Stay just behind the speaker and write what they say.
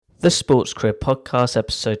The Sports Career Podcast,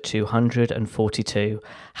 episode 242,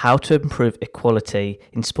 How to Improve Equality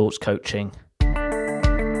in Sports Coaching.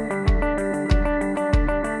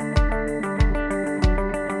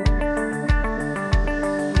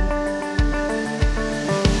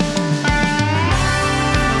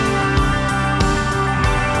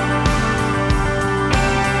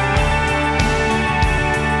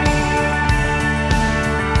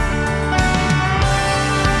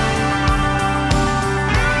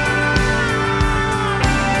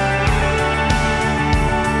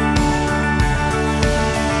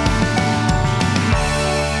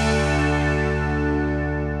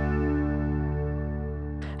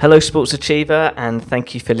 Hello Sports Achiever, and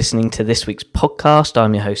thank you for listening to this week's podcast.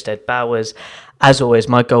 I'm your host Ed Bowers. As always,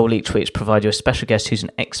 my goal each week is to provide you a special guest who's an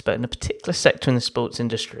expert in a particular sector in the sports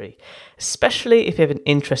industry, especially if you have an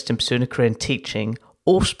interest in pursuing a career in teaching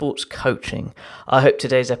or sports coaching. I hope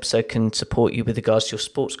today's episode can support you with regards to your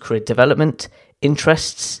sports career development,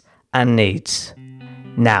 interests and needs.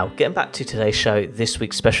 Now, getting back to today's show, this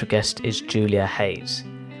week's special guest is Julia Hayes.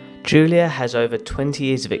 Julia has over 20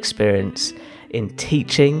 years of experience in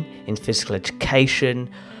teaching, in physical education,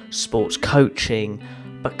 sports coaching,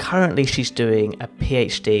 but currently she's doing a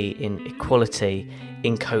Ph.D. in equality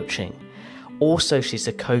in coaching. Also, she's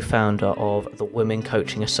the co-founder of the Women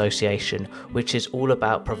Coaching Association, which is all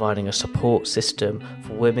about providing a support system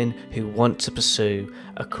for women who want to pursue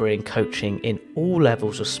a career in coaching in all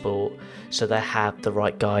levels of sport, so they have the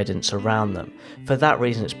right guidance around them. For that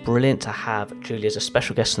reason, it's brilliant to have Julia as a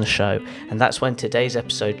special guest on the show, and that's when today's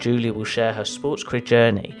episode, Julia will share her sports career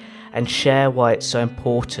journey and share why it's so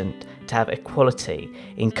important to have equality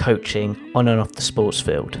in coaching on and off the sports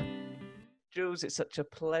field. Jules, it's such a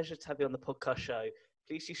pleasure to have you on the podcast show.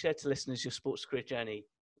 Please do share to listeners your sports career journey.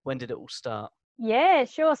 When did it all start? Yeah,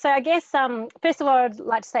 sure. So I guess, first of all, I'd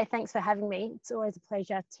like to say thanks for having me. It's always a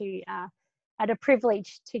pleasure and a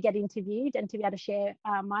privilege to get interviewed and to be able to share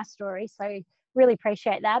my story. So really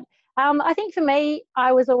appreciate that. I think for me,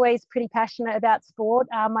 I was always pretty passionate about sport.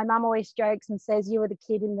 My mum always jokes and says, you were the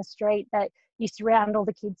kid in the street that used to round all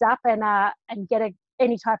the kids up and get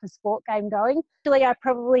any type of sport game going. Actually, I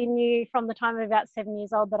probably knew from the time of about 7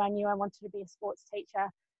 years old that I knew I wanted to be a sports teacher.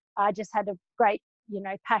 I just had a great,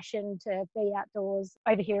 passion to be outdoors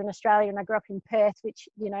over here in Australia. And I grew up in Perth, which,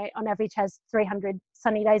 on average has 300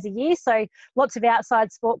 sunny days a year. So lots of outside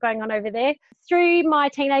sport going on over there. Through my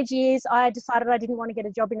teenage years, I decided I didn't want to get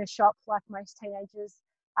a job in a shop like most teenagers,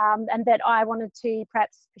 and that I wanted to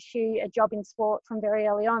perhaps pursue a job in sport from very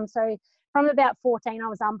early on. So from about 14, I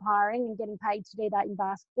was umpiring and getting paid to do that in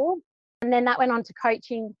basketball. And then that went on to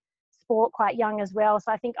coaching sport quite young as well.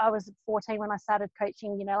 So I think I was 14 when I started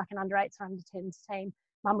coaching, like an under 8s or under 10s team.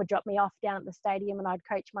 Mum would drop me off down at the stadium and I'd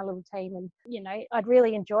coach my little team and, I'd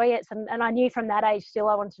really enjoy it. And I knew from that age still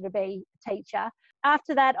I wanted to be a teacher.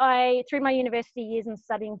 After that, through my university years and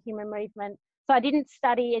studying human movement, so I didn't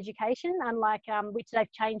study education, unlike which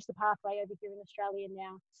they've changed the pathway over here in Australia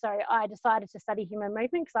now. So I decided to study human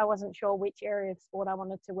movement because I wasn't sure which area of sport I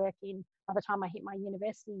wanted to work in by the time I hit my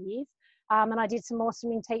university years. And I did some more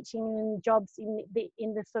swimming teaching and jobs in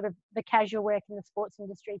the sort of the casual work in the sports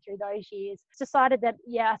industry through those years. Decided that,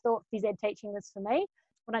 I thought phys ed teaching was for me.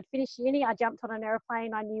 When I'd finished uni, I jumped on an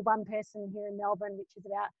aeroplane. I knew one person here in Melbourne, which is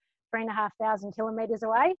about 3,500 kilometres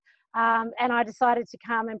away. And I decided to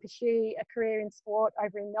come and pursue a career in sport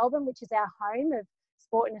over in Melbourne, which is our home of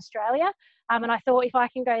sport in Australia. And I thought if I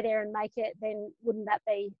can go there and make it, then wouldn't that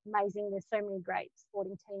be amazing? There's so many great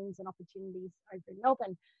sporting teams and opportunities over in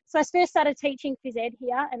Melbourne. So I first started teaching phys ed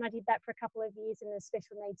here, and I did that for a couple of years in a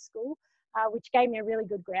special needs school, which gave me a really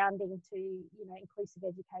good grounding to, inclusive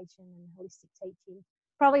education and holistic teaching.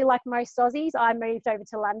 Probably like most Aussies, I moved over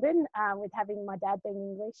to London with having my dad being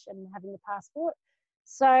English and having the passport.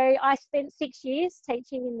 So I spent 6 years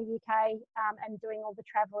teaching in the UK and doing all the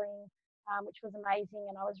travelling, which was amazing.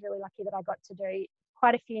 And I was really lucky that I got to do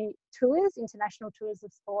quite a few tours, international tours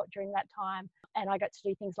of sport during that time. And I got to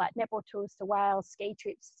do things like netball tours to Wales, ski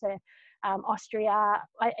trips to Austria.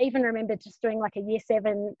 I even remember just doing like a year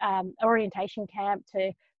 7 orientation camp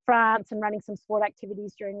to France and running some sport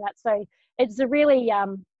activities during that. So it's a really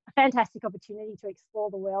fantastic opportunity to explore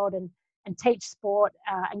the world and teach sport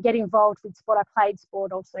and get involved with sport. I played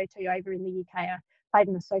sport also too over in the UK. I played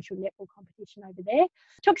in a social netball competition over there.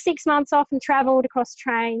 Took 6 months off and travelled across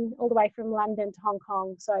train all the way from London to Hong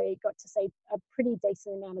Kong. So I got to see a pretty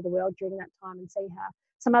decent amount of the world during that time and see how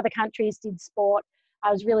some other countries did sport.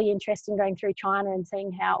 I was really interested in going through China and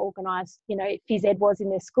seeing how organised, phys ed was in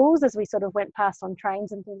their schools as we sort of went past on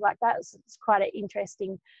trains and things like that. It's quite an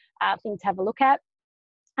interesting thing to have a look at.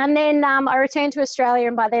 And then I returned to Australia,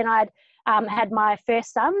 and by then I'd had my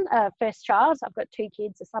first child. I've got 2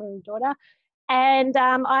 kids, a son and a daughter. And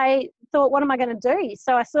I thought, what am I going to do?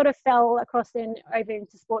 So I sort of fell across then over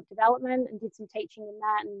into sport development and did some teaching in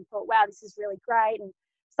that, and thought, wow, this is really great. And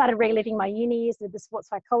started reliving my uni years with the sports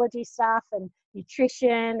psychology stuff and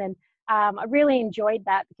nutrition. And I really enjoyed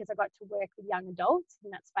that because I got to work with young adults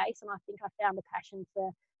in that space. And I think I found a passion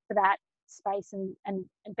for that space and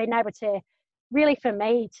being able to really, for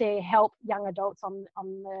me, to help young adults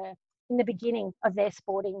in the beginning of their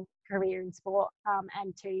sporting career in sport,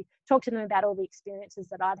 and to talk to them about all the experiences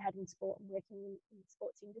that I'd had in sport and working in the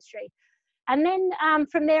sports industry. And then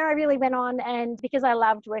from there, I really went on, and because I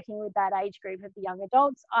loved working with that age group of the young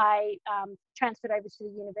adults, I transferred over to the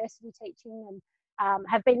university teaching, and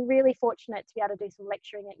have been really fortunate to be able to do some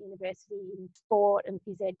lecturing at university in sport and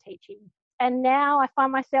phys ed teaching. And now I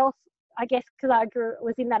find myself, I guess, because I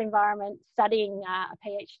was in that environment, studying a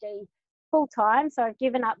PhD full time. So I've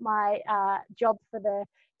given up my job for the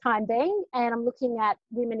time being, and I'm looking at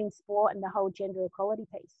women in sport and the whole gender equality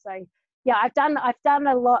piece. So yeah, I've done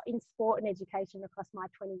a lot in sport and education across my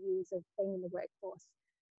 20 years of being in the workforce.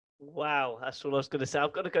 Wow, that's all I was going to say.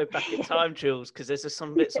 I've got to go back in time, Jules, because there's just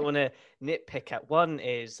some bits I want to nitpick at. One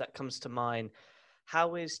is, that comes to mind,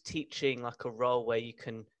 how is teaching like a role where you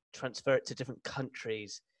can transfer it to different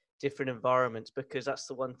countries, different environments? Because that's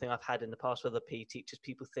the one thing I've had in the past with other PE teachers.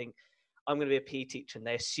 People think, I'm going to be a PE teacher, and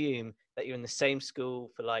they assume that you're in the same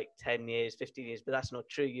school for like 10 years, 15 years, but that's not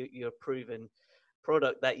true. You're a proven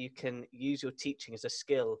product that you can use your teaching as a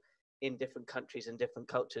skill in different countries and different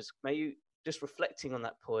cultures. May you, just reflecting on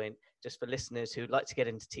that point, just for listeners who'd like to get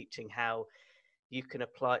into teaching, how you can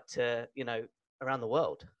apply it to, around the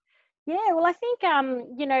world. Yeah, well, I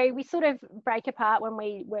think, we sort of break apart when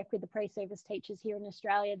we work with the pre-service teachers here in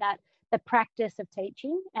Australia, that the practice of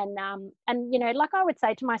teaching and like I would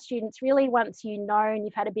say to my students, really, once you know and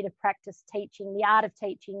you've had a bit of practice teaching, the art of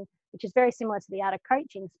teaching, which is very similar to the art of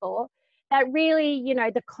coaching sport, that really,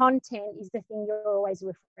 the content is the thing you're always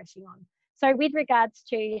refreshing on. So with regards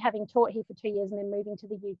to having taught here for 2 years and then moving to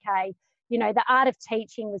the UK, the art of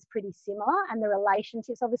teaching was pretty similar, and the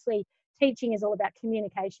relationships, obviously, teaching is all about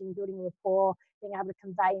communication, building rapport, being able to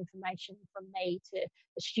convey information from me to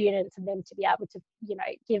the students and them to be able to,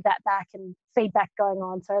 give that back and feedback going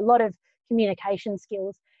on. So a lot of communication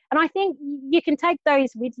skills. And I think you can take those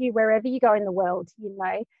with you wherever you go in the world,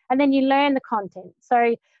 and then you learn the content.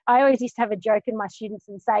 So I always used to have a joke in my students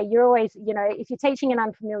and say, you're always, if you're teaching an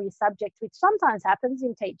unfamiliar subject, which sometimes happens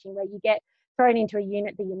in teaching where you get thrown into a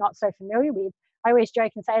unit that you're not so familiar with, I always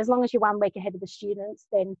joke and say, as long as you're 1 week ahead of the students,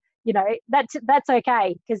 then, that's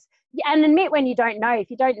okay. And admit when you don't know. If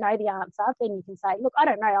you don't know the answer, then you can say, look, I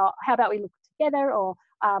don't know. How about we look together, or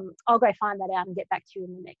I'll go find that out and get back to you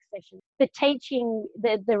in the next session. The teaching,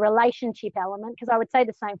 the relationship element, because I would say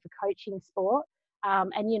the same for coaching sport.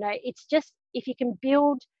 It's just, if you can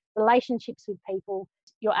build relationships with people,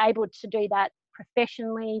 you're able to do that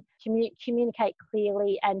professionally, communicate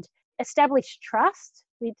clearly, and establish trust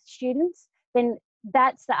with students, then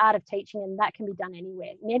that's the art of teaching, and that can be done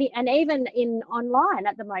anywhere. And even in online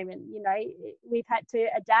at the moment, we've had to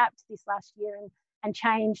adapt this last year and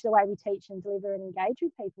change the way we teach and deliver and engage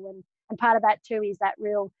with people. And part of that too is that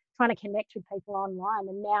real trying to connect with people online.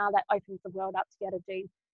 And now that opens the world up to be able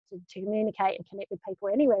to communicate and connect with people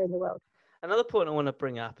anywhere in the world. Another point I want to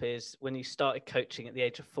bring up is, when you started coaching at the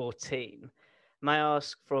age of 14, may I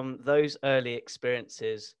ask, from those early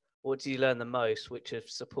experiences, what did you learn the most, which have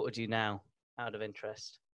supported you now, out of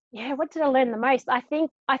interest? Yeah, what did I learn the most? I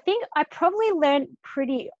think I probably learned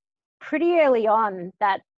pretty early on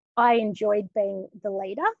that I enjoyed being the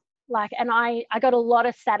leader. And I got a lot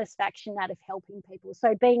of satisfaction out of helping people.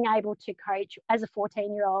 So being able to coach as a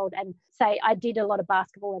 14-year-old, and say I did a lot of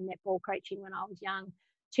basketball and netball coaching when I was young,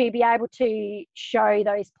 to be able to show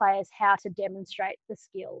those players how to demonstrate the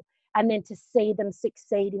skill, and then to see them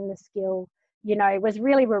succeed in the skill, was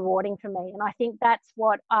really rewarding for me. And I think that's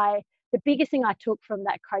the biggest thing I took from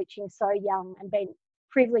that coaching so young, and being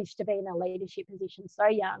privileged to be in a leadership position so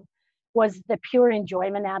young, was the pure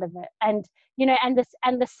enjoyment out of it. And, and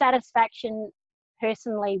the satisfaction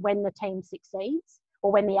personally when the team succeeds,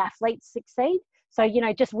 or when the athletes succeed. So,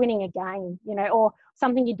 just winning a game, or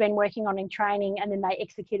something you'd been working on in training, and then they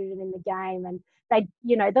executed it in the game, and they,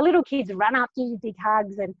 the little kids run up to you, big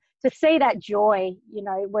hugs, and to see that joy,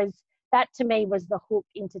 that to me was the hook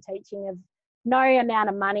into teaching. Of no amount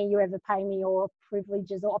of money you ever pay me, or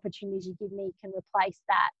privileges or opportunities you give me, can replace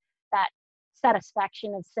that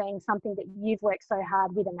satisfaction of seeing something that you've worked so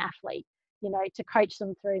hard with an athlete, to coach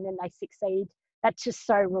them through, and then they succeed. That's just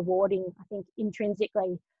so rewarding, I think,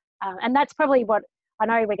 intrinsically. And that's probably what, I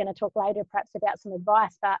know we're going to talk later perhaps about some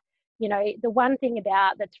advice, but, The one thing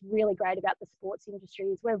that's really great about the sports industry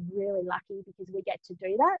is we're really lucky because we get to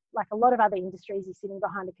do that. Like a lot of other industries, you're sitting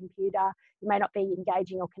behind a computer, you may not be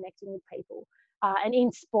engaging or connecting with people. And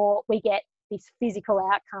in sport, we get this physical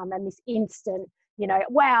outcome and this instant,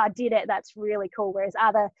 wow, I did it. That's really cool. Whereas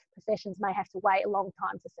other professions may have to wait a long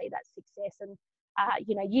time to see that success. And,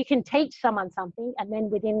 you can teach someone something and then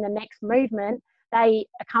within the next movement, they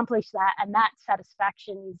accomplish that. And that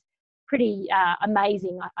satisfaction is pretty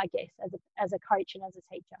amazing, I guess, as a coach and as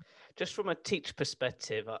a teacher. Just from a teacher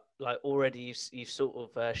perspective, like already you've sort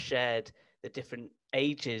of shared the different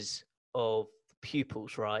ages of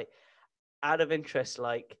pupils, right? Out of interest,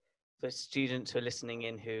 like for students who are listening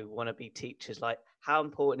in who want to be teachers, like how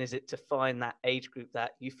important is it to find that age group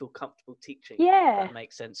that you feel comfortable teaching? Yeah. That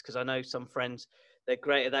makes sense. Because I know some friends, they're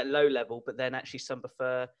great at that low level, but then actually some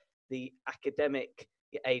prefer the academic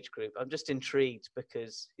age group. I'm just intrigued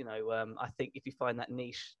because, I think if you find that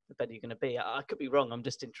niche, the better you're going to be. I could be wrong. I'm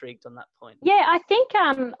just intrigued on that point. Yeah, I think,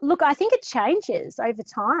 I think it changes over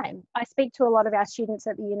time. I speak to a lot of our students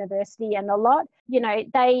at the university and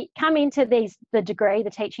they come into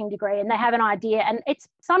the teaching degree, and they have an idea, and it's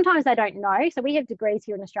sometimes they don't know. So we have degrees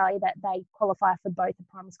here in Australia that they qualify for both a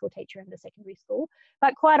primary school teacher and a secondary school,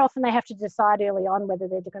 but quite often they have to decide early on whether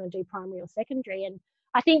they're going to do primary or secondary. And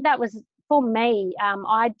I think that was, for me,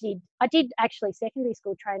 I did actually secondary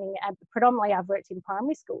school training, and predominantly I've worked in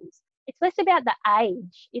primary schools. It's less about the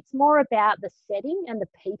age. It's more about the setting and the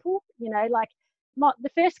people. The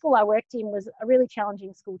first school I worked in was a really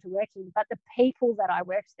challenging school to work in, but the people that I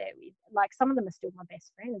worked there with, like some of them are still my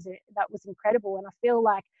best friends. That was incredible. And I feel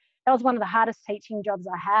like that was one of the hardest teaching jobs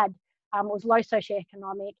I had. It was low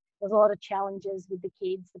socioeconomic. There was a lot of challenges with the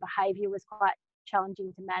kids. The behaviour was quite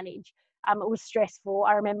challenging to manage. It was stressful.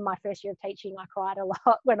 I remember my first year of teaching, I cried a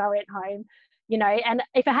lot when I went home, and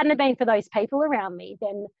if it hadn't been for those people around me,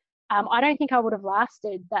 then I don't think I would have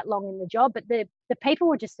lasted that long in the job. But the people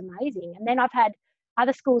were just amazing. And then I've had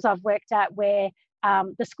other schools I've worked at where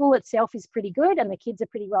the school itself is pretty good and the kids are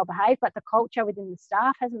pretty well behaved, but the culture within the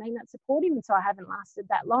staff hasn't been that supportive. And so I haven't lasted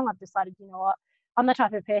that long. I've decided, you know what, I'm the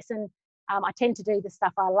type of person, I tend to do the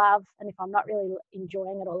stuff I love. And if I'm not really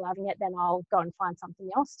enjoying it or loving it, then I'll go and find something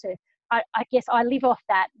else to. I guess I live off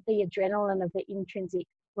that, the adrenaline of the intrinsic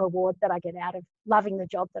reward that I get out of loving the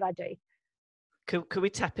job that I do. Could we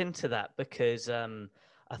tap into that? Because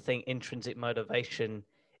I think intrinsic motivation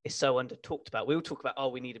is so under talked about. We all talk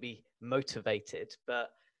about, we need to be motivated, but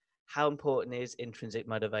how important is intrinsic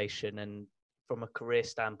motivation? And from a career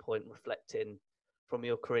standpoint, reflecting from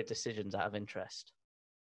your career decisions out of interest?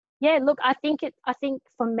 Yeah, look, I think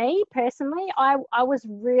for me personally, I was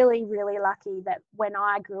really, really lucky that when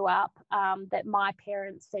I grew up, that my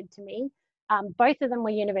parents said to me, both of them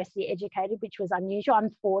were university educated, which was unusual.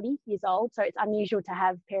 I'm 40 years old, so it's unusual to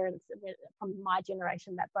have parents from my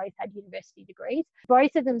generation that both had university degrees.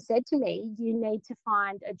 Both of them said to me, you need to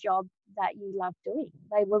find a job that you love doing.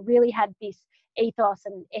 They really had this ethos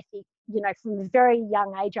and ethic, from a very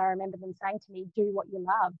young age. I remember them saying to me, do what you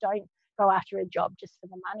love. Don't go after a job just for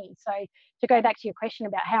the money. So to go back to your question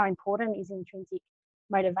about how important is intrinsic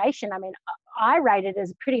motivation, I mean, I rate it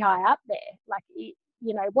as pretty high up there. Like,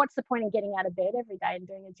 what's the point in getting out of bed every day and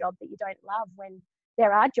doing a job that you don't love when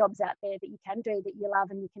there are jobs out there that you can do that you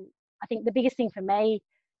love? And I think the biggest thing for me,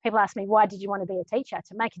 people ask me, why did you want to be a teacher?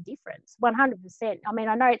 To make a difference, 100%. I mean,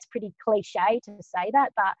 I know it's pretty cliche to say that,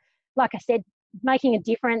 but like I said, making a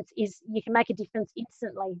difference is, you can make a difference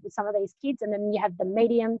instantly with some of these kids. And then you have the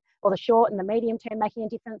medium or the short and the medium term making a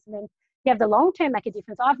difference. And then you have the long term make a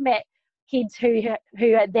difference. I've met kids who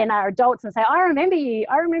then are adults and say, I remember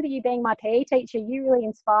you being my PE teacher. You really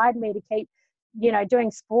inspired me to keep,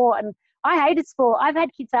 doing sport. And I hated sport. I've had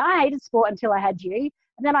kids say, I hated sport until I had you.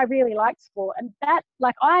 And then I really liked sport. And that,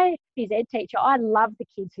 like, phys ed teacher, I love the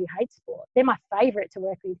kids who hate sport. They're my favorite to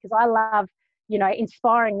work with because I love,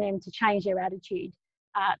 inspiring them to change their attitude,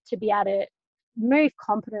 to be able to move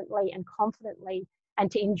competently and confidently and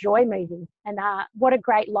to enjoy moving. And what a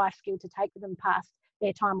great life skill to take with them past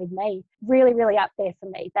their time with me. Really, really up there for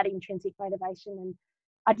me, that intrinsic motivation. And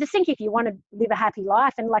I just think if you want to live a happy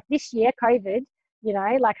life, and like this year, COVID,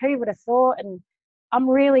 like who would have thought? And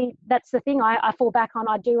that's the thing I fall back on.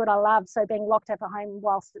 I do what I love. So being locked up at home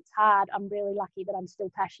whilst it's hard, I'm really lucky that I'm still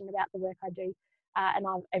passionate about the work I do. And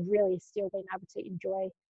I've really still been able to enjoy,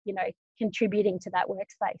 contributing to that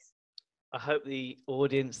workspace. I hope the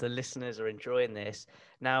audience, the listeners are enjoying this.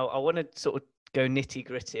 Now, I want to sort of go nitty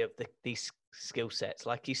gritty of these skill sets.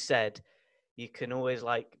 Like you said, you can always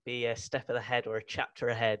be a step ahead or a chapter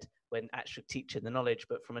ahead when actually teaching the knowledge.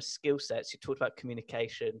 But from a skill sets, you talked about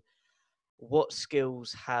communication. What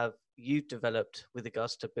skills have you've developed with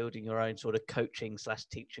regards to building your own sort of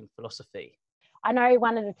coaching/teaching philosophy? I know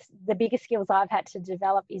one of the biggest skills I've had to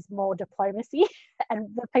develop is more diplomacy. And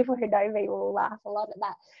the people who know me will laugh a lot at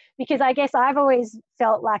that, because I guess I've always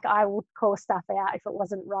felt like I would call stuff out if it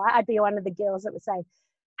wasn't right. I'd be one of the girls that would say,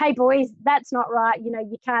 hey boys, that's not right.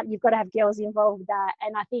 You can't, you've got to have girls involved with that.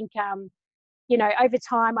 And I think, over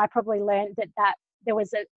time, I probably learned that there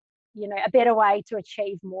was a better way to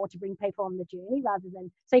achieve more, to bring people on the journey, rather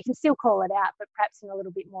than, so you can still call it out, but perhaps in a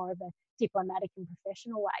little bit more of a diplomatic and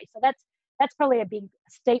professional way. So that's probably a big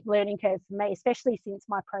steep learning curve for me, especially since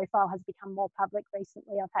my profile has become more public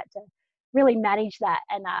recently. I've had to really manage that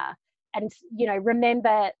and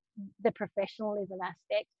remember the professionalism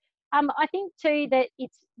aspect. I think too that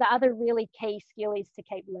it's the other really key skill is to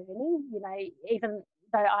keep learning. Even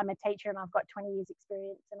though I'm a teacher and I've got 20 years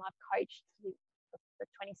experience and I've coached for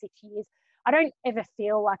 26 years, I don't ever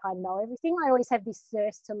feel like I know everything. I always have this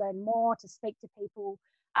thirst to learn more, to speak to people.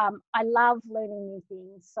 I love learning new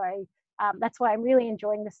things. So that's why I'm really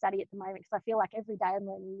enjoying the study at the moment, because I feel like every day I'm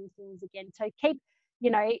learning new things again. So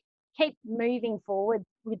keep moving forward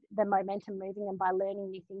with the momentum moving, and by learning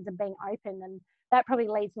new things and being open. And that probably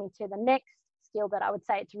leads me to the next skill that I would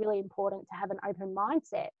say it's really important to have an open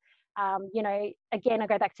mindset. Again, I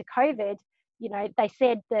go back to COVID. They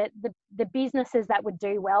said that the businesses that would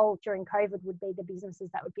do well during COVID would be the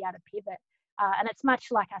businesses that would be able to pivot. And it's much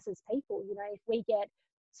like us as people. If we get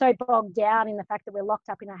so bogged down in the fact that we're locked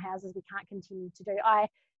up in our houses, we can't continue to do.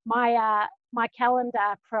 My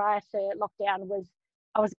calendar prior to lockdown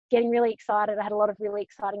I was getting really excited. I had a lot of really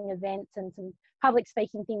exciting events and some public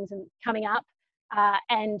speaking things coming up.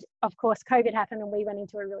 And of course, COVID happened and we went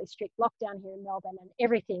into a really strict lockdown here in Melbourne, and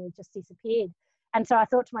everything just disappeared. And so I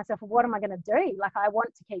thought to myself, well, what am I going to do? Like, I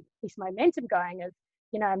want to keep this momentum going of,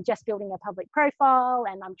 I'm just building a public profile,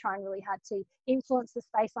 and I'm trying really hard to influence the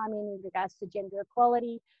space I'm in with regards to gender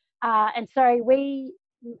equality. And so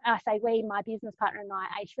my business partner and I,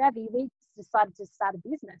 H. Ravi, we decided to start a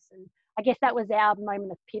business. And I guess that was our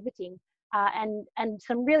moment of pivoting. And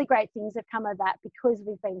some really great things have come of that, because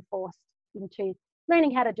we've been forced into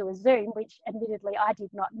learning how to do a Zoom, which admittedly I did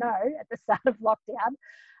not know at the start of lockdown.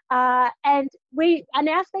 And we are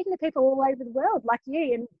now speaking to people all over the world like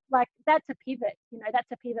you, and like that's a pivot,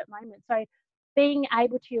 that's a pivot moment. So being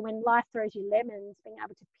able to, when life throws you lemons, being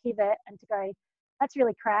able to pivot and to go, that's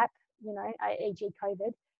really crap, e.g.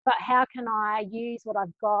 COVID, but how can I use what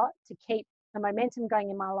I've got to keep the momentum going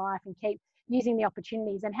in my life and keep using the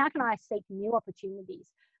opportunities, and how can I seek new opportunities?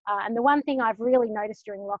 And the one thing I've really noticed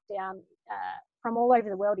during lockdown from all over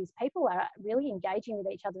the world is people are really engaging with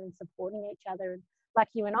each other and supporting each other. And like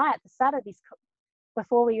you and I at the start of this,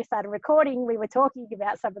 before we started recording, we were talking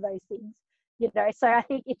about some of those things, so I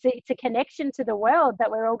think it's a connection to the world that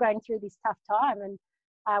we're all going through this tough time, and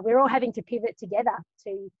we're all having to pivot together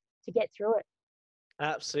to get through it.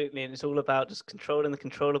 Absolutely. And it's all about just controlling the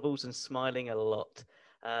controllables and smiling a lot.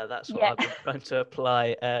 That's what Yeah. I've been trying to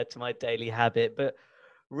apply to my daily habit. But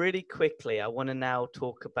really quickly, I want to now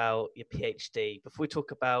talk about your PhD. Before we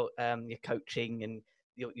talk about your coaching and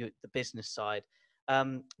the business side,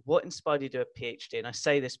 what inspired you to do a PhD? And I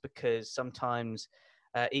say this because sometimes,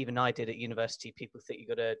 even I did at university, people think you've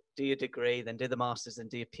got to do your degree, then do the master's, then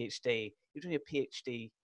do your PhD. You're doing your PhD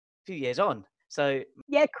a few years on. So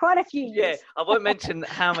yeah, quite a few years. Yeah, I won't mention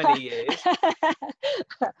how many years. So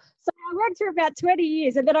I went through about 20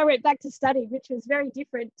 years, and then I went back to study, which was very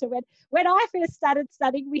different to when I first started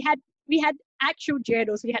studying. We had actual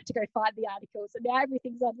journals. We had to go find the articles, and now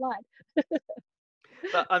everything's online.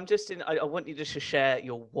 But I'm just I want you just to share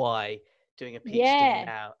your why doing a PhD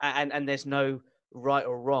now, and there's no right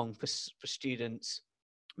or wrong for students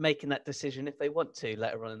making that decision if they want to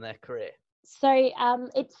later on in their career. So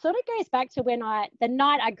it sort of goes back to the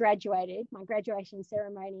night I graduated, my graduation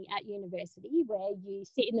ceremony at university, where you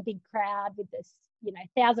sit in the big crowd with this,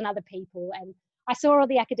 1,000 other people, and I saw all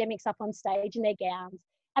the academics up on stage in their gowns,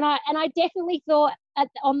 and I definitely thought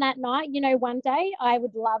on that night, one day I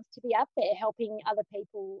would love to be up there helping other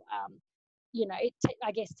people,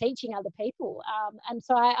 I guess teaching other people, and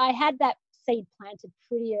so I had that seed planted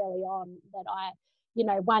pretty early on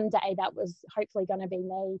that one day that was hopefully going to be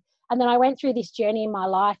me. And then I went through this journey in my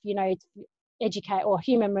life, educate or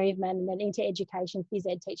human movement, and then into education, phys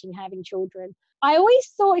ed, teaching, having children. I always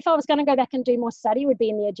thought if I was going to go back and do more study, it would be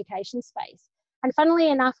in the education space. And funnily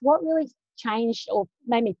enough, what really changed or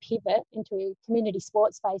made me pivot into a community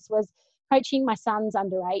sports space was coaching my son's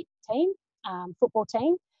under 18 football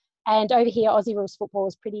team. And over here, Aussie Rules football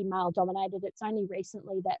is pretty male dominated. It's only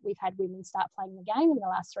recently that we've had women start playing the game in the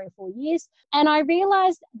last 3 or 4 years. And I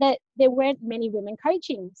realised that there weren't many women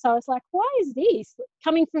coaching. So I was like, why is this?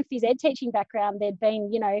 Coming from phys ed teaching background, there'd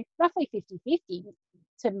been, roughly 50-50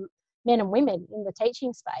 to men and women in the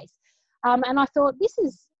teaching space. And I thought, this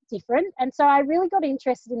is different. And so I really got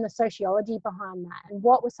interested in the sociology behind that and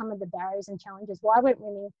what were some of the barriers and challenges. Why weren't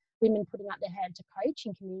women putting up their hand to coach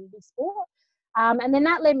in community sport? And then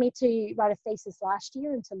that led me to write a thesis last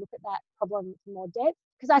year and to look at that problem in more depth,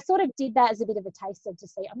 because I sort of did that as a bit of a taster to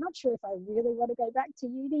see, I'm not sure if I really want to go back to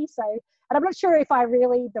uni. And I'm not sure if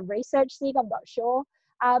the research thing, I'm not sure.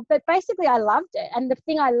 But basically I loved it. And the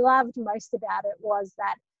thing I loved most about it was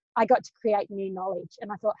that I got to create new knowledge.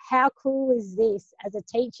 And I thought, how cool is this as a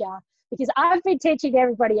teacher? Because I've been teaching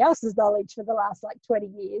everybody else's knowledge for the last 20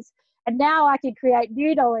 years. And now I can create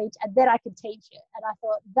new knowledge and then I can teach it. And I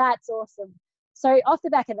thought, that's awesome. So off the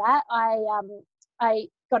back of that, I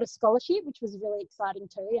got a scholarship, which was really exciting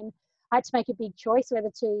too. And I had to make a big choice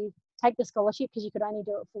whether to take the scholarship, because you could only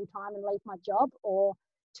do it full time and leave my job, or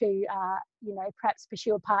to, perhaps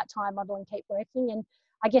pursue a part-time model and keep working. And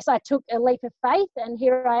I guess I took a leap of faith, and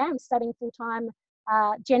here I am studying full-time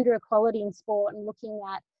gender equality in sport and looking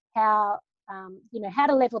at how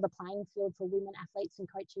to level the playing field for women athletes and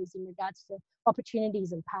coaches in regards to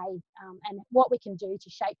opportunities and pay, and what we can do to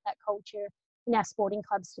shape that culture in our sporting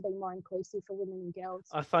clubs to be more inclusive for women and girls.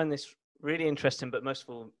 I find this really interesting, but most of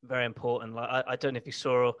all, very important. I don't know if you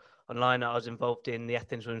saw online, I was involved in the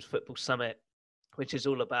Athens Women's Football Summit, which is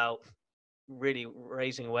all about really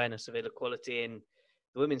raising awareness of inequality in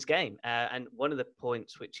the women's game. And one of the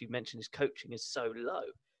points which you mentioned is coaching is so low.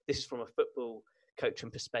 This is from a football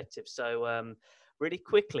coaching perspective. So really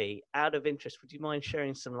quickly, out of interest, would you mind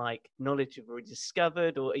sharing some knowledge you've already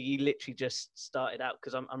discovered, or are you literally just started out?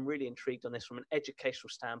 Because I'm really intrigued on this from an educational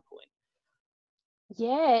standpoint.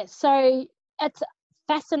 Yeah, so it's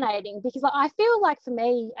fascinating because I feel like for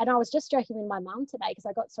me, and I was just joking with my mum today because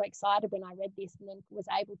I got so excited when I read this and then was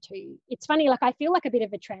able to, it's funny, I feel like a bit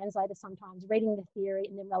of a translator sometimes, reading the theory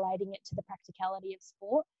and then relating it to the practicality of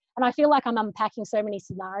sport. And I feel like I'm unpacking so many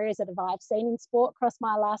scenarios that I've seen in sport across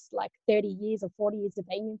my last 30 years or 40 years of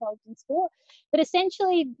being involved in sport. But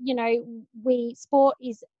essentially, sport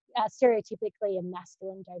is stereotypically a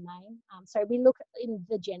masculine domain. So we look in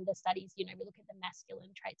the gender studies, we look at the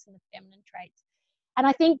masculine traits and the feminine traits. And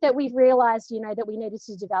I think that we've realised, that we needed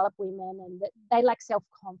to develop women and that they lack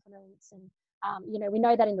self-confidence. And, we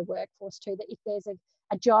know that in the workforce too, that if there's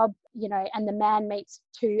a job, and the man meets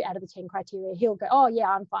 2 out of the 10 criteria, he'll go, oh yeah,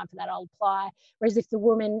 I'm fine for that, I'll apply. Whereas if the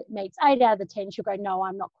woman meets 8 out of the 10, she'll go, no,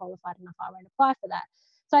 I'm not qualified enough, I won't apply for that.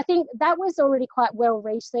 So I think that was already quite well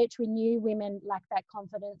researched. We knew women lack that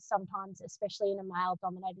confidence sometimes, especially in a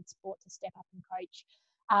male-dominated sport, to step up and coach,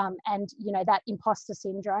 and, that imposter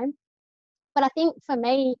syndrome. But I think for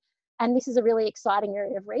me, and this is a really exciting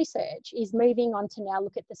area of research, is moving on to now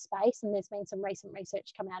look at the space, and there's been some recent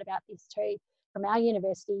research come out about this too from our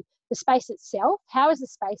university, the space itself. How is the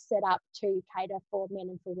space set up to cater for men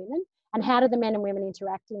and for women? And how do the men and women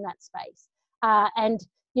interact in that space?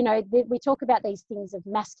 We talk about these things of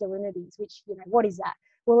masculinities, which, what is that?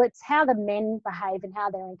 Well, it's how the men behave and how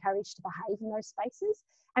they're encouraged to behave in those spaces.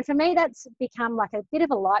 And for me, that's become a bit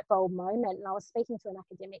of a light bulb moment. And I was speaking to an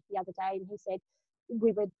academic the other day, and he said,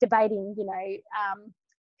 we were debating,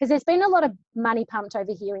 because there's been a lot of money pumped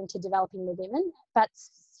over here into developing the women, but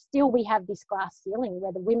still we have this glass ceiling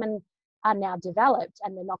where the women are now developed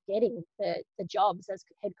and they're not getting the jobs as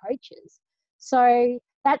head coaches. So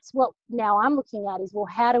that's what now I'm looking at is, well,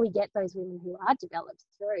 how do we get those women who are developed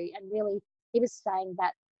through? And really, he was saying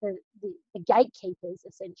that the gatekeepers,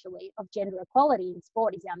 essentially, of gender equality in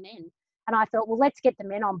sport is our men. And I thought, well, let's get the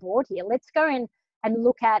men on board here. Let's go in and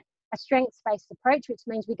look at a strengths-based approach, which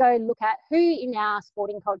means we go look at who in our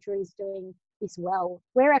sporting culture is doing this well.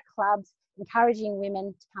 Where are clubs encouraging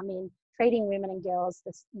women to come in, treating women and girls,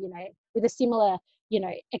 with a similar,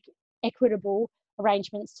 equitable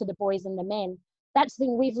arrangements to the boys and the men. That's the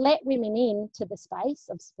thing. We've let women into the space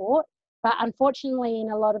of sport, but unfortunately in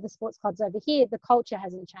a lot of the sports clubs over here, the culture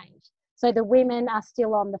hasn't changed. So the women are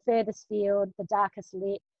still on the furthest field, the darkest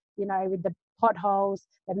lit, with the potholes.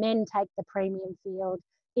 The men take the premium field.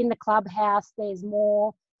 In the clubhouse, there's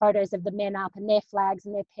more photos of the men up and their flags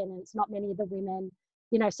and their pennants, not many of the women.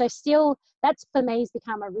 So still, that's for me has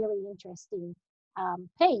become a really interesting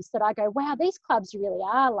piece that I go, wow, these clubs really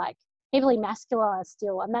are heavily masculinized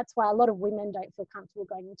still. And that's why a lot of women don't feel comfortable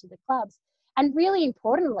going into the clubs. And really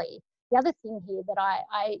importantly, the other thing here that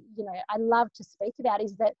I love to speak about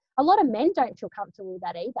is that a lot of men don't feel comfortable with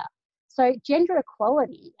that either. So gender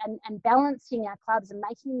equality and balancing our clubs and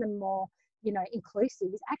making them more, inclusive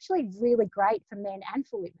is actually really great for men and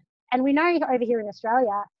for women. And we know over here in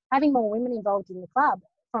Australia, having more women involved in the club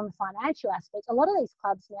from a financial aspect, a lot of these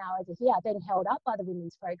clubs now over here are being held up by the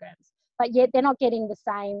women's programs, but yet they're not getting the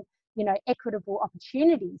same, equitable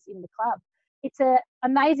opportunities in the club. It's an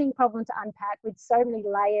amazing problem to unpack with so many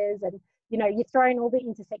layers, and, you throw in all the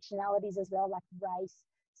intersectionalities as well, like race,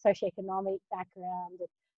 socioeconomic background.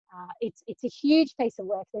 It's a huge piece of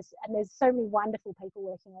work. There's so many wonderful people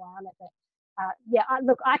working around it that,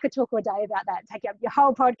 look, I could talk all day about that, take up your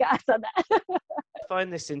whole podcast on that. I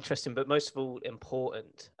find this interesting, but most of all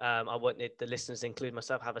important. I wanted the listeners, including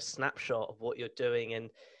myself, have a snapshot of what you're doing, and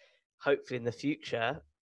hopefully in the future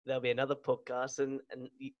there'll be another podcast, and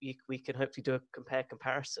we can hopefully do a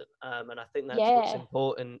comparison. And I think that's what's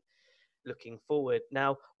important looking forward.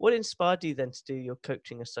 Now, what inspired you then to do your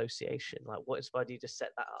coaching association? Like, what inspired you to set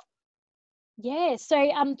that up? Yeah,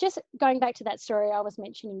 so just going back to that story I was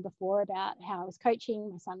mentioning before about how I was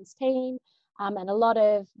coaching my son's team, and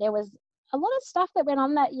there was a lot of stuff that went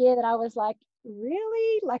on that year that I was like,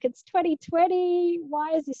 really? Like, it's 2020,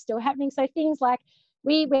 why is this still happening? So things like,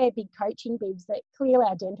 we wear big coaching bibs that clearly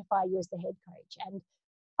identify you as the head coach, and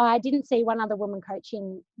I didn't see one other woman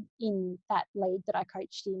coaching in that league that I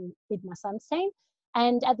coached in with my son's team.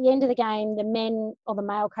 And at the end of the game, the men or the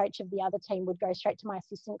male coach of the other team would go straight to my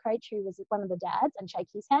assistant coach, who was one of the dads, and shake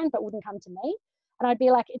his hand, but wouldn't come to me. And I'd be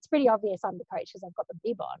like, it's pretty obvious I'm the coach because I've got the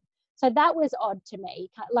bib on. So that was odd to me.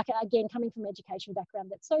 Like, again, coming from an education background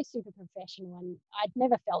that's so super professional, and I'd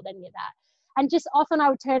never felt any of that. And just often I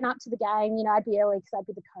would turn up to the game, I'd be early because I'd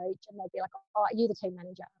be the coach, and they'd be like, oh, are you the team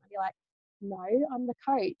manager? And I'd be like, no, I'm the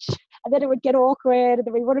coach. And then it would get awkward, and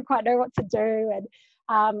then we wouldn't quite know what to do. And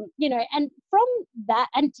and from that,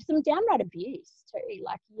 and some downright abuse too,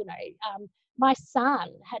 like, my son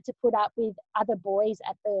had to put up with other boys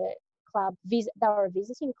at the club, they were a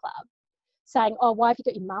visiting club, saying, oh, why have you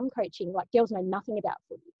got your mum coaching? Like, girls know nothing about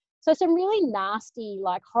footy. So some really nasty,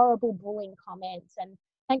 like, horrible bullying comments. And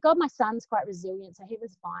thank God my son's quite resilient, so he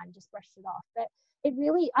was fine, just brushed it off. But it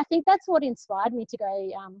really, I think that's what inspired me to go,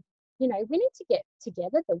 we need to get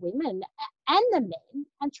together, the women and the men,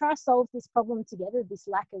 and try to solve this problem together, this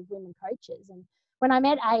lack of women coaches. And when I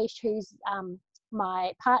met Aish, who's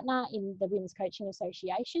my partner in the Women's Coaching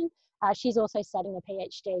Association, she's also studying a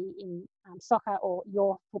PhD in soccer, or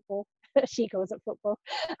your football, she calls it football,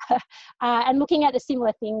 and looking at a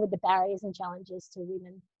similar thing with the barriers and challenges to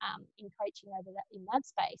women in coaching in that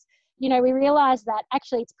space. We realised that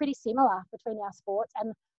actually it's pretty similar between our sports,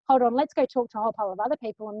 and hold on, let's go talk to a whole pile of other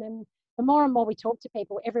people. And then the more and more we talk to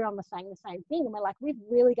people, everyone was saying the same thing. And we're like, we've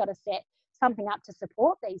really got to set something up to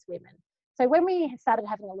support these women. So when we started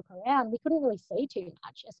having a look around, we couldn't really see too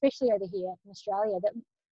much, especially over here in Australia,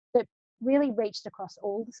 that really reached across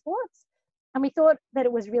all the sports. And we thought that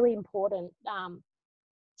it was really important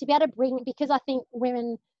to be able to bring, because I think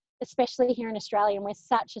women, especially here in Australia, and we're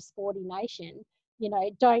such a sporty nation,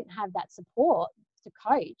 don't have that support to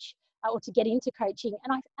coach or to get into coaching.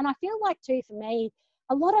 And I feel like too, for me,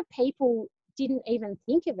 a lot of people didn't even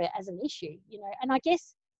think of it as an issue, and I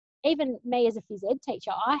guess even me as a phys ed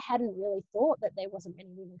teacher, I hadn't really thought that there wasn't many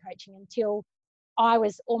women coaching until I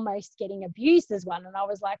was almost getting abused as one. And I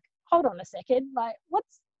was like, hold on a second, like,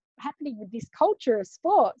 what's happening with this culture of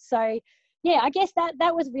sport? So yeah, I guess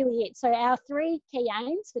that was really it. So our 3 key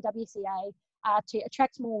aims for WCA are to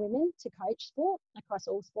attract more women to coach sport across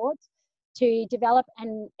all sports, to develop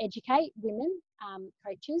and educate women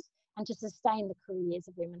coaches, and to sustain the careers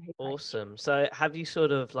of women who coach. Awesome. So have you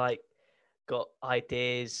sort of like got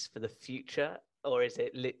ideas for the future, or is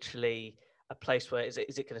it literally a place where is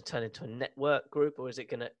it going to turn into a network group, or is it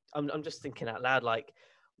going to, I'm just thinking out loud, like,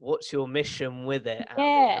 what's your mission with it?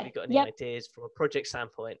 Have you got any ideas from a project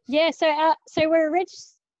standpoint? Yeah, so we're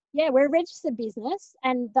a registered business,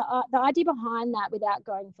 and the idea behind that, without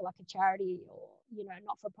going for like a charity or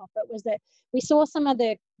not for profit, was that we saw some of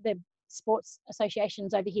the sports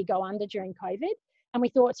associations over here go under during COVID, and we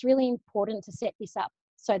thought it's really important to set this up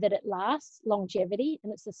so that it lasts, longevity,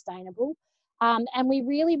 and it's sustainable. And we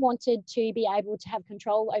really wanted to be able to have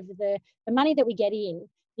control over the money that we get in,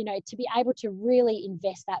 to be able to really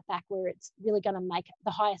invest that back where it's really going to make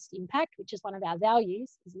the highest impact, which is one of our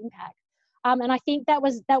values, is impact. And I think that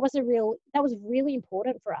was really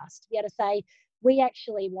important for us to be able to say, we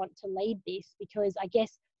actually want to lead this, because I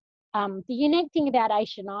guess the unique thing about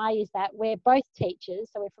Aish and I is that we're both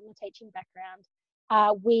teachers, so we're from a teaching background.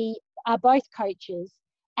 We are both coaches,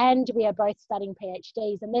 and we are both studying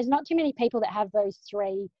PhDs, and there's not too many people that have those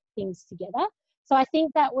 3 things together. So I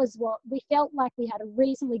think that was what we felt like we had, a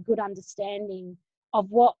reasonably good understanding of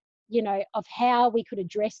what of how we could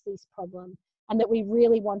address this problem, and that we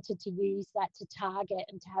really wanted to use that to target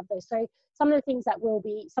and to have those. So some of the things that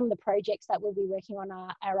some of the projects that we'll be working on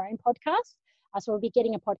are our own podcast. So we'll be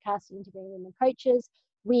getting a podcast interviewing women coaches.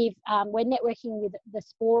 We're networking with the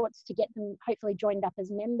sports to get them hopefully joined up as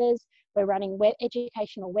members. We're running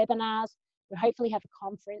educational webinars. We'll hopefully have a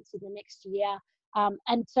conference in the next year.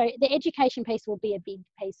 And so the education piece will be a big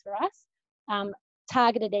piece for us.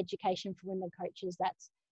 Targeted education for women coaches that's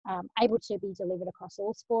able to be delivered across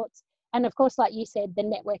all sports. And of course, like you said, the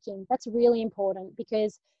networking, that's really important,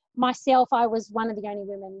 because myself, I was one of the only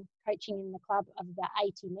women coaching in the club of about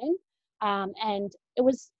 80 men. And it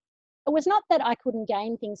was not that I couldn't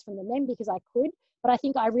gain things from the men, because I could, but I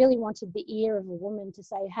think I really wanted the ear of a woman to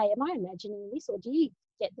say, hey, am I imagining this, or do you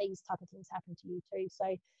get these type of things happen to you too?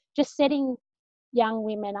 So just setting young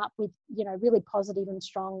women up with, really positive and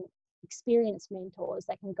strong experienced mentors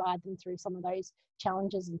that can guide them through some of those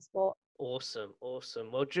challenges in sport. Awesome.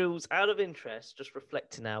 Well, Jules, out of interest, just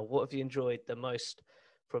reflecting now, what have you enjoyed the most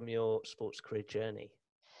from your sports career journey?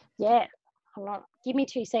 Yeah, give me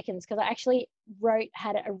 2 seconds, because I actually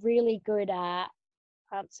had a really good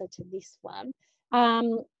answer to this one.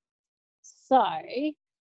 So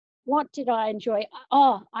what did I enjoy?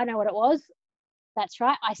 Oh, I know what it was. That's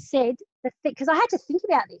right. I said because I had to think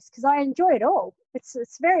about this, because I enjoy it all.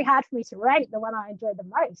 It's very hard for me to rate the one I enjoy the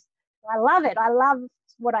most. I love it. I love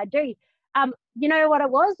what I do. You know what it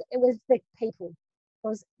was? It was the people. It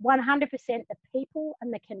was 100% the people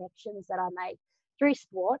and the connections that I made through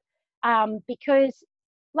sport. Because,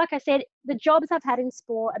 like I said, the jobs I've had in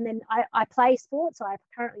sport, and then I play sport. So I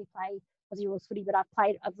currently play Aussie Rules footy, but I've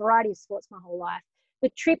played a variety of sports my whole life. The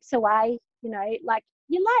trips away, you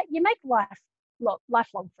make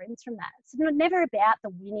lifelong friends from that. It's never about the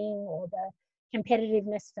winning or the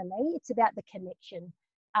competitiveness for me. It's about the connection.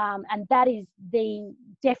 And that is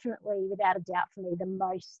definitely, without a doubt for me, the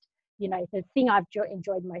most, the thing I've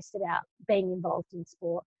enjoyed most about being involved in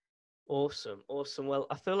sport. Awesome. Well,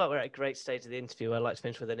 I feel like we're at a great stage of the interview. I'd like to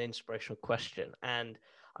finish with an inspirational question. And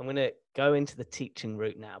I'm going to go into the teaching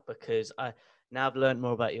route now, because now I've learned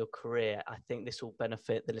more about your career. I think this will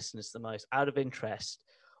benefit the listeners the most. Out of interest,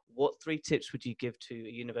 what 3 tips would you give to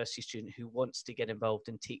a university student who wants to get involved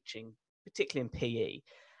in teaching, particularly in PE,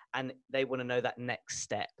 and they want to know that next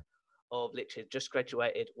step of literally just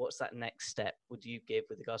graduated? What's that next step would you give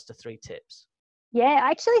with regards to 3 tips? Yeah,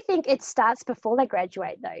 I actually think it starts before they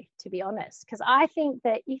graduate, though, to be honest, because I think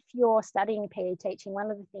that if you're studying PE teaching,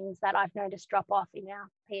 one of the things that I've noticed drop off in our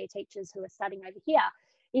PE teachers who are studying over here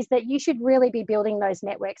is that you should really be building those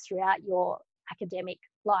networks throughout your academic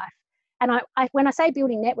life. And when I say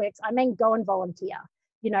building networks, I mean go and volunteer.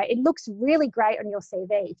 It looks really great on your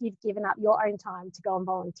CV if you've given up your own time to go and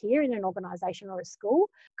volunteer in an organisation or a school,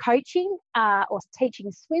 coaching or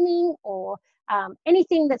teaching swimming or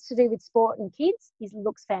anything that's to do with sport and kids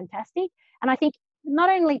looks fantastic. And I think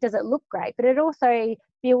not only does it look great, but it also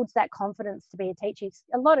builds that confidence to be a teacher.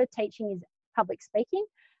 A lot of teaching is public speaking.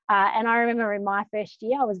 And I remember in my first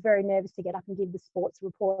year, I was very nervous to get up and give the sports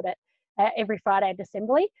report at every Friday at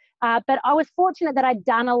assembly. But I was fortunate that I'd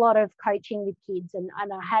done a lot of coaching with kids and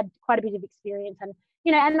I had quite a bit of experience. And,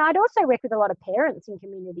 and I'd also worked with a lot of parents in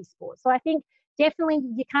community sports. So I think definitely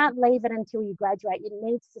you can't leave it until you graduate. It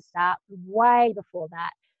needs to start way before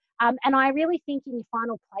that. And I really think in your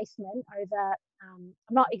final placement over, I'm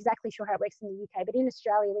not exactly sure how it works in the UK, but in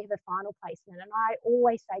Australia, we have a final placement. And I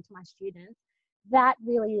always say to my students, that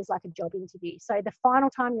really is like a job interview. So the final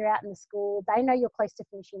time you're out in the school, they know you're close to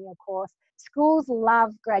finishing your course. Schools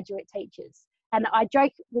love graduate teachers. And I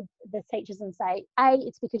joke with the teachers and say, A,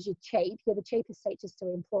 it's because you're cheap. You're the cheapest teachers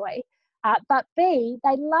to employ. But B,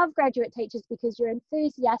 they love graduate teachers because you're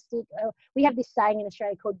enthusiastic. We have this saying in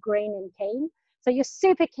Australia called green and keen. So you're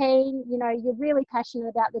super keen, you're really passionate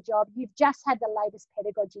about the job. You've just had the latest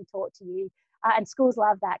pedagogy taught to you. And schools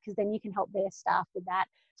love that because then you can help their staff with that.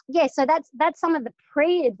 Yeah, so that's some of the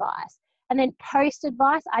pre-advice. And then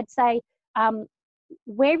post-advice, I'd say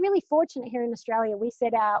we're really fortunate here in Australia. We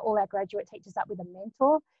set all our graduate teachers up with a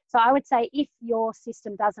mentor. So I would say if your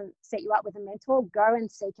system doesn't set you up with a mentor, go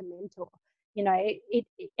and seek a mentor.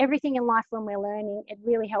 Everything in life when we're learning, it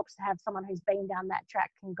really helps to have someone who's been down that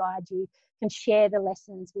track, can guide you, can share the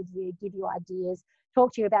lessons with you, give you ideas,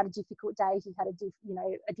 talk to you about a difficult day if you've had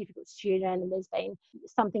a difficult student and there's been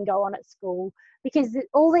something go on at school. Because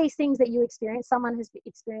all these things that you experience, someone has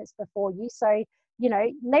experienced before you. So,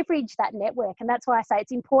 leverage that network. And that's why I say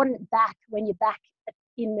it's important when you're back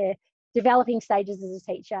in the developing stages as a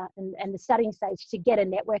teacher and the studying stage to get a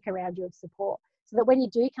network around you of support. So that when you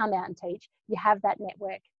do come out and teach, you have that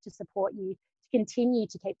network to support you to continue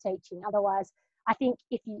to keep teaching. Otherwise, I think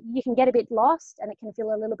if you can get a bit lost and it can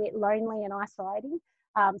feel a little bit lonely and isolating.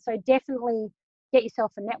 So definitely get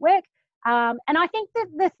yourself a network. And I think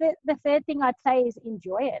that the third thing I'd say is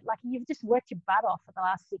enjoy it. Like, you've just worked your butt off for the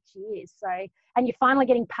last 6 years. So, and you're finally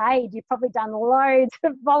getting paid. You've probably done loads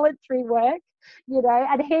of voluntary work,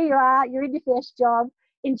 and here you are, you're in your first job.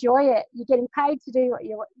 Enjoy it. You're getting paid to do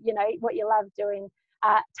what you love doing.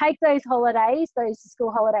 Take those holidays, those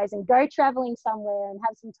school holidays, and go traveling somewhere and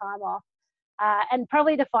have some time off. And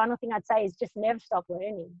probably the final thing I'd say is just never stop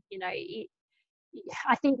learning.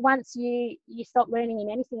 I think once you stop learning in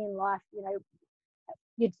anything in life,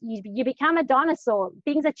 you become a dinosaur.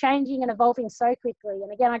 Things are changing and evolving so quickly.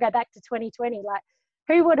 And again, I go back to 2020. Like,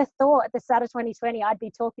 who would have thought at the start of 2020 I'd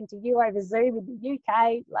be talking to you over Zoom in the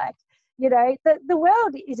UK? Like, the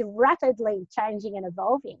world is rapidly changing and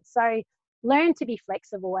evolving. So learn to be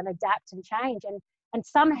flexible and adapt and change, and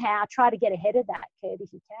somehow try to get ahead of that curve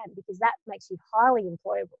if you can, because that makes you highly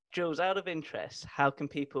employable. Jules, out of interest, how can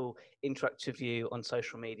people interact with you on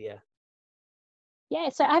social media? Yeah,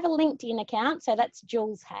 so I have a LinkedIn account, so that's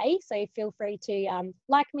Jules Hay. So feel free to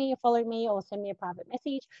like me or follow me or send me a private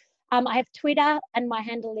message. I have Twitter, and my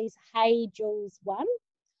handle is HeyJules1.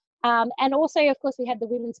 And also, of course, we have the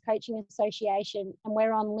Women's Coaching Association, and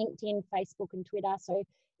we're on LinkedIn, Facebook, and Twitter. So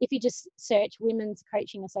if you just search Women's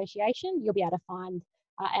Coaching Association, you'll be able to find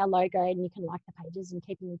our logo, and you can like the pages and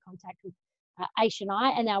keep in contact with Aish and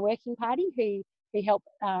I and our working party who help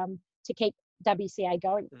to keep WCA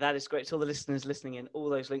going. That is great. To all the listeners listening in, all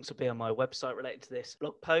those links will be on my website related to this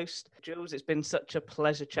blog post. Jules, it's been such a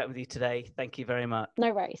pleasure chatting with you today. Thank you very much.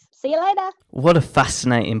 No worries. See you later. What a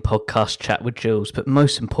fascinating podcast chat with Jules, but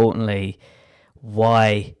most importantly,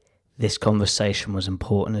 why this conversation was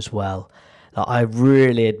important as well. I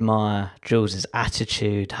really admire Jules's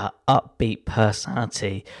attitude, her upbeat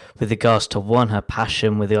personality with regards to her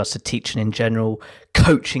passion, with regards to teaching in general,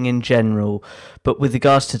 coaching in general. But with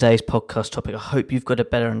regards to today's podcast topic, I hope you've got a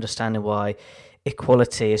better understanding why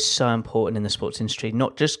equality is so important in the sports industry,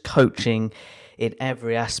 not just coaching in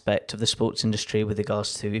every aspect of the sports industry with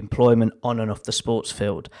regards to employment on and off the sports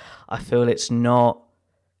field. I feel it's not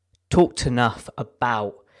talked enough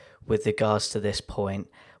about with regards to this point,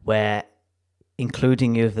 where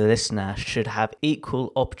including you, the listener, should have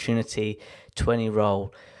equal opportunity to any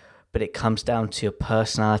role, but it comes down to your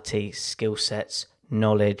personality, skill sets,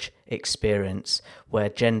 knowledge, experience, where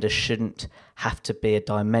gender shouldn't have to be a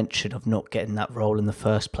dimension of not getting that role in the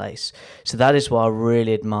first place. So that is why I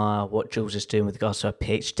really admire what Jules is doing with regards to her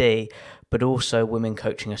PhD, but also Women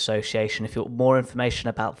Coaching Association. If you want more information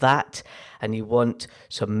about that and you want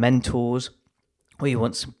some mentors, or you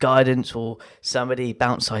want some guidance or somebody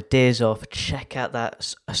bounce ideas off, check out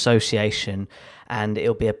that association, and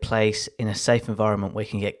it'll be a place in a safe environment where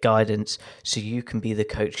you can get guidance so you can be the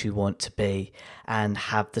coach you want to be and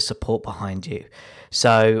have the support behind you.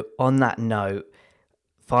 So on that note,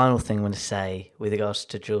 final thing I want to say with regards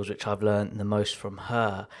to Jules, which I've learned the most from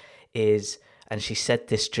her, is, and she said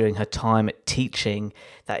this during her time at teaching,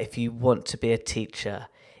 that if you want to be a teacher,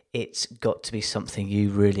 it's got to be something you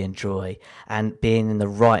really enjoy and being in the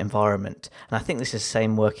right environment. And I think this is the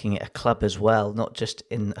same working at a club as well, not just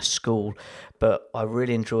in a school. But I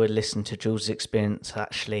really enjoyed listening to Jules' experience.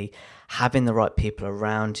 Actually, having the right people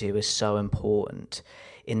around you is so important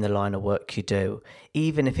in the line of work you do,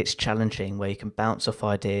 even if it's challenging, where you can bounce off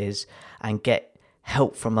ideas and get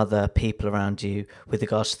help from other people around you with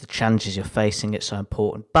regards to the challenges you're facing. It's so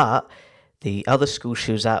important. But the other school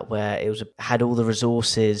she was at, where it had all the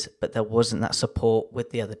resources, but there wasn't that support with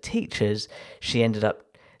the other teachers, she ended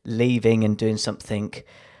up leaving and doing something,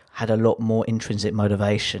 had a lot more intrinsic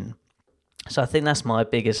motivation. So I think that's my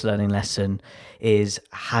biggest learning lesson, is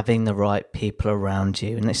having the right people around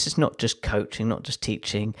you. And this is not just coaching, not just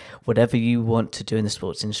teaching. Whatever you want to do in the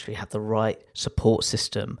sports industry, have the right support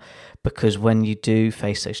system, because when you do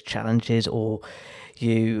face those challenges or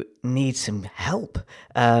you need some help,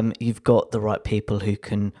 you've got the right people who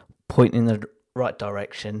can point in the right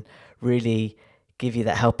direction, really give you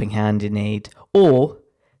that helping hand you need, or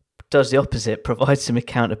does the opposite, provide some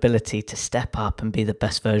accountability to step up and be the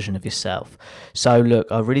best version of yourself. So look,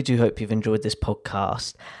 I really do hope you've enjoyed this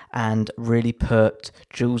podcast and really put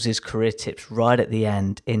Jules's career tips right at the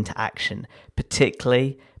end into action,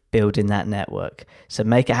 particularly building that network. So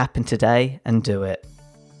make it happen today and do it.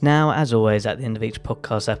 Now, as always, at the end of each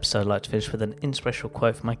podcast episode, I'd like to finish with an inspirational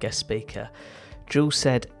quote from my guest speaker. Jules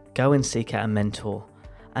said, "Go and seek out a mentor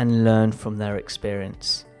and learn from their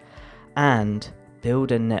experience, and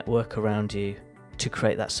build a network around you to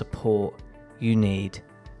create that support you need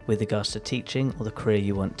with regards to teaching or the career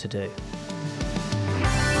you want to do."